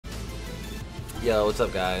Yo, what's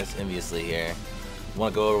up guys? Enviously here.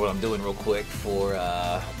 Want to go over what I'm doing real quick for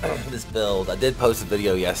this build. I did post a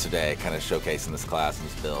video yesterday kind of showcasing this class and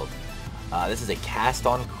this build. This is a cast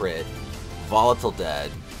on crit, volatile dead,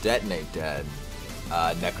 detonate dead,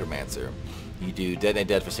 Necromancer. You do detonate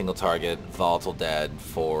dead for single target, volatile dead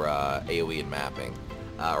for AoE and mapping,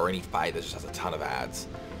 or any fight that just has a ton of adds.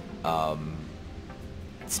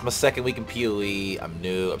 It's my second week in PoE. I'm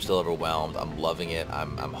new. I'm still overwhelmed. I'm loving it.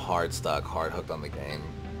 I'm hard stuck, hard hooked on the game.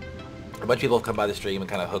 A bunch of people have come by the stream and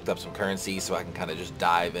kind of hooked up some currency so I can kind of just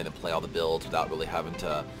dive in and play all the builds without really having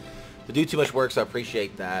to do too much work, so I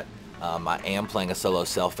appreciate that. I am playing a solo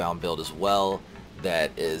self-found build as well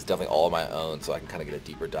that is definitely all on my own, so I can kind of get a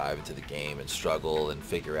deeper dive into the game and struggle and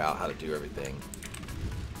figure out how to do everything.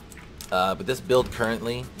 But this build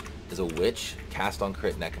currently is a witch, cast on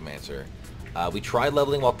crit Necromancer. We tried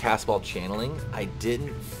leveling while cast while channeling. I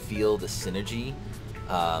didn't feel the synergy.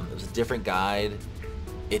 It was a different guide.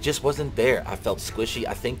 It just wasn't there. I felt squishy.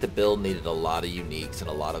 I think the build needed a lot of uniques and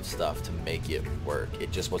a lot of stuff to make it work.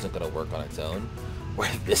 It just wasn't going to work on its own. Where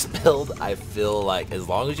this build, I feel like as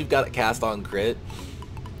long as you've got it cast on crit,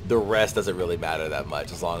 the rest doesn't really matter that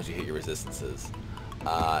much as long as you hit your resistances.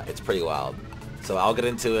 It's pretty wild. So I'll get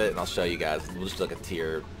into it and I'll show you guys. We'll just look at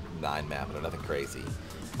tier 9 map and nothing crazy.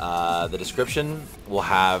 The description will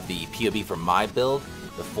have the POV for my build,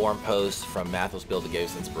 the forum post from Mathil's build that gave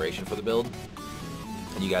us inspiration for the build,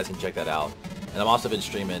 and you guys can check that out. And I've also been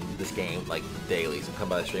streaming this game like daily, so come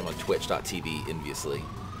by the stream on twitch.tv enviously.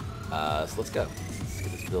 So let's go. Let's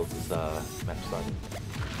get this build, this map started.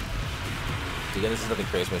 So again, this is nothing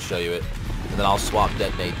crazy, I'm going to show you it. And then I'll swap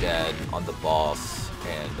Detonate Dead on the boss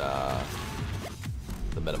and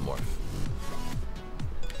the Metamorph.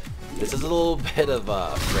 This is a little bit of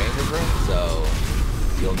frame movement, so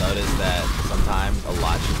you'll notice that sometimes a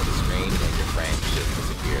lot should hit the screen and your frame should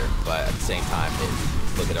disappear, but at the same time, it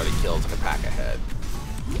already kills like a pack ahead.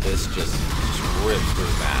 This just rips through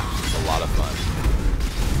maps. It's a lot of fun.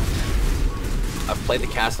 I've played the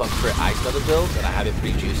cast on crit Ice Nether build, and I have it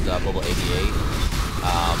pretty juiced up, level 88.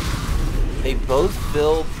 They both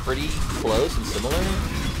feel pretty close and similar.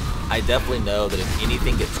 I definitely know that if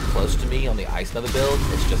anything gets close to me on the Ice Nether build,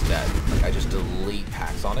 it's just dead. Like, I just delete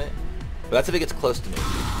packs on it. But that's if it gets close to me.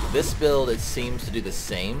 This build, it seems to do the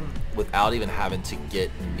same without even having to get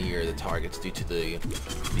near the targets due to the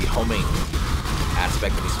homing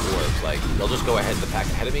aspect of these orbs. Like, they'll just go ahead and the pack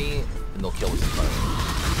ahead of me, and they'll kill what's in front of me.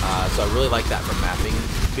 So I really like that for mapping.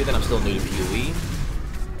 Being that I'm still new to PoE,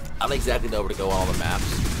 I don't exactly know where to go on all the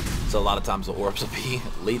maps. So a lot of times the orbs will be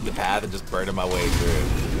leading the path and just burning my way through.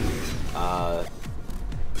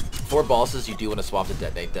 For bosses, you do want to swap to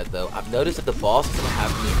Detonate Dead though. I've noticed that the boss doesn't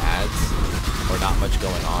have any adds or not much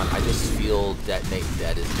going on. I just feel Detonate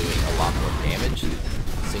Dead is doing a lot more damage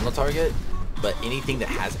single target, but anything that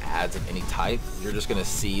has adds of any type, you're just going to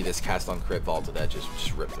see this cast on crit vaulted edge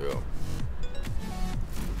just rip through them.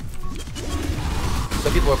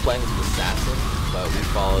 Some people are playing this with Assassin, but we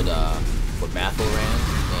followed what Mathil ran,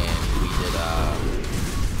 and we did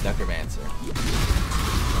Necromancer.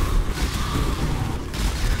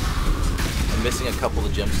 I'm missing a couple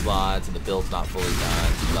of gem slots, and the build's not fully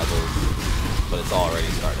done, some levels, but it's already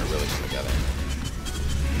starting to really come together.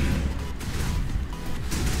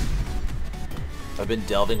 I've been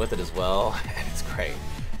delving with it as well, and it's great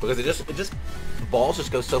because it just balls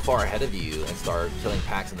just go so far ahead of you and start killing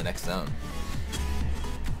packs in the next zone.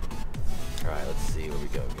 All right, let's see where we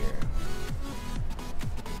go here.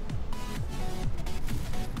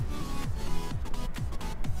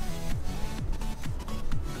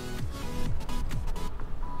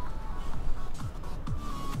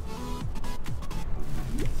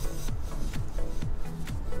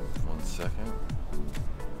 Second.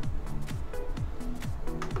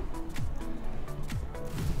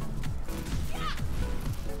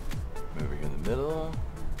 Moving in the middle.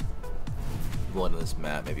 Going to this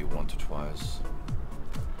map maybe once or twice.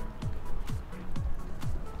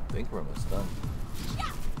 I think we're almost done.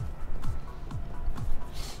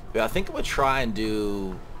 Yeah, I think I'm gonna try and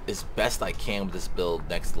do as best I can with this build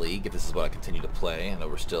next league if this is what I continue to play. I know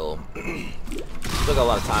we're still got a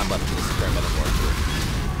lot of time left in this experimental market,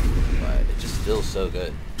 but it just feels so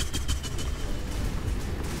good.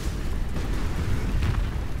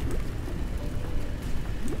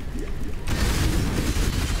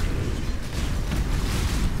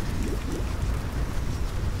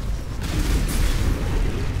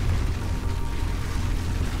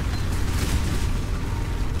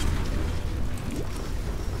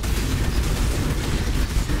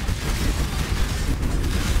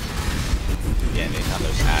 Anytime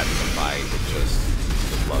there's ads in the fight, it just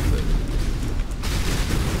loves it.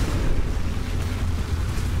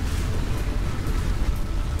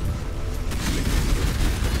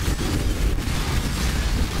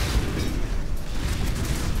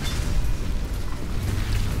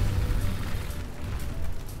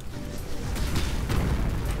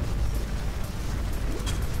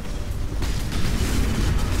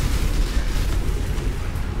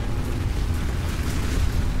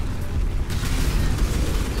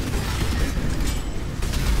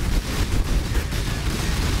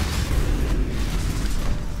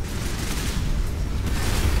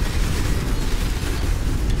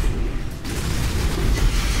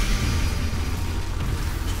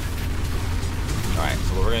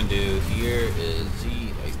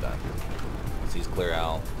 so he's clear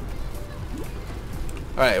out.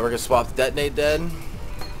 Alright, we're going to swap the Detonate Dead.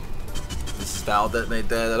 This is Val Detonate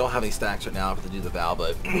Dead. I don't have any stacks right now to do the Val,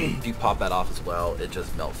 but if you pop that off as well, it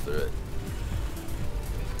just melts through it.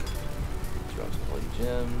 Drop some holy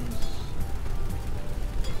gems.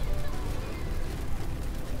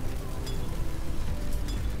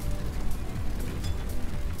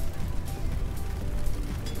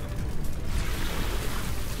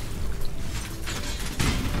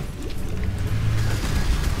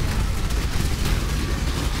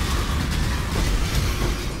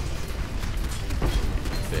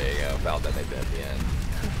 That they did at the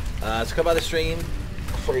end. So come by the stream.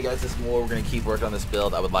 I'll show you guys this more. We're going to keep working on this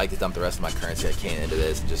build. I would like to dump the rest of my currency I can into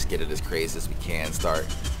this and just get it as crazy as we can. Start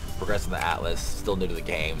progressing the Atlas. Still new to the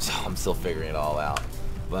game, so I'm still figuring it all out.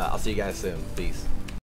 But I'll see you guys soon. Peace.